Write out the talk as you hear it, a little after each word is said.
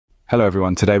Hello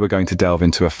everyone, today we're going to delve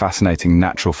into a fascinating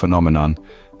natural phenomenon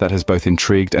that has both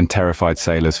intrigued and terrified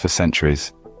sailors for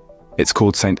centuries. It's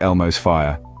called St. Elmo's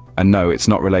fire, and no, it's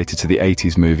not related to the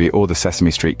 80s movie or the Sesame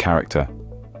Street character.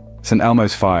 St.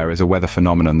 Elmo's fire is a weather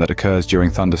phenomenon that occurs during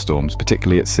thunderstorms,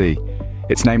 particularly at sea.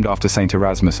 It's named after St.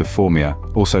 Erasmus of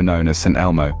Formia, also known as St.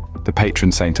 Elmo, the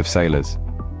patron saint of sailors.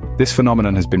 This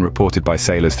phenomenon has been reported by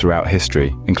sailors throughout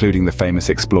history, including the famous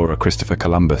explorer Christopher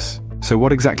Columbus. So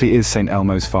what exactly is St.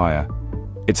 Elmo's fire?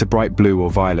 It's a bright blue or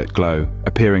violet glow,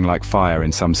 appearing like fire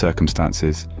in some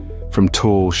circumstances, from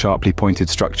tall, sharply pointed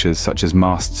structures such as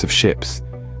masts of ships,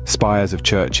 spires of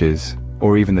churches,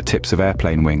 or even the tips of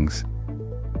airplane wings.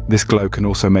 This glow can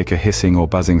also make a hissing or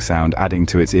buzzing sound, adding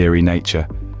to its eerie nature.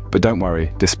 But don't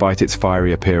worry, despite its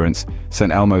fiery appearance,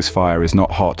 St. Elmo's fire is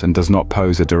not hot and does not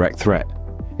pose a direct threat.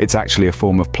 It's actually a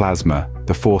form of plasma,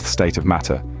 the fourth state of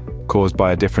matter, caused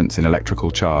by a difference in electrical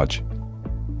charge.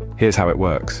 Here's how it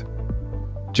works.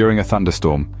 During a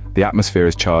thunderstorm, the atmosphere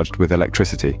is charged with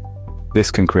electricity.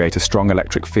 This can create a strong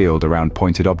electric field around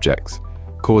pointed objects,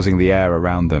 causing the air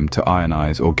around them to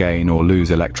ionize or gain or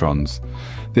lose electrons.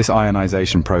 This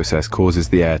ionization process causes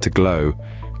the air to glow,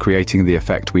 creating the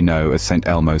effect we know as St.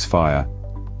 Elmo's fire.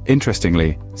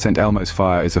 Interestingly, St. Elmo's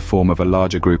fire is a form of a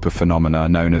larger group of phenomena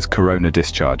known as corona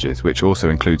discharges, which also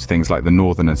includes things like the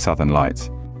northern and southern lights.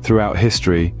 Throughout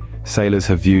history, sailors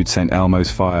have viewed St.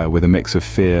 Elmo's fire with a mix of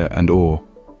fear and awe.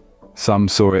 Some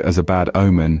saw it as a bad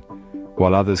omen,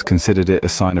 while others considered it a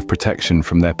sign of protection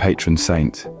from their patron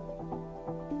saint.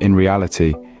 In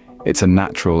reality, it's a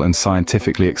natural and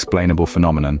scientifically explainable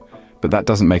phenomenon, but that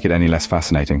doesn't make it any less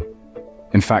fascinating.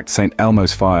 In fact, St.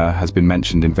 Elmo's fire has been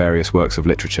mentioned in various works of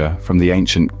literature, from the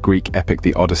ancient Greek epic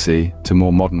The Odyssey to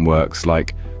more modern works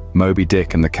like Moby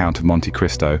Dick and the Count of Monte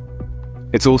Cristo.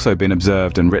 It's also been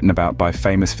observed and written about by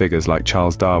famous figures like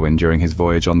Charles Darwin during his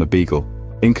voyage on the Beagle.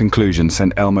 In conclusion,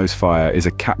 St. Elmo's fire is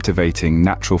a captivating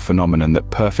natural phenomenon that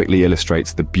perfectly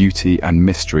illustrates the beauty and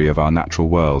mystery of our natural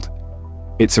world.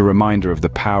 It's a reminder of the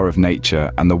power of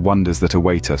nature and the wonders that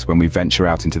await us when we venture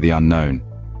out into the unknown.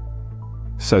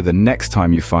 So the next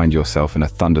time you find yourself in a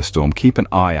thunderstorm, keep an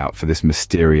eye out for this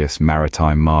mysterious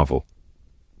maritime marvel.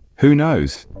 Who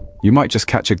knows? You might just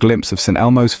catch a glimpse of St.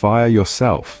 Elmo's fire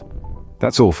yourself.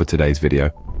 That's all for today's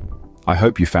video. I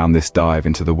hope you found this dive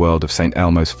into the world of St.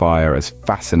 Elmo's fire as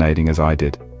fascinating as I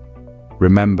did.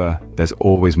 Remember, there's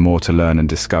always more to learn and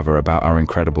discover about our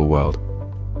incredible world.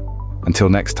 Until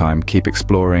next time, keep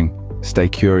exploring, stay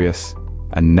curious,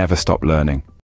 and never stop learning.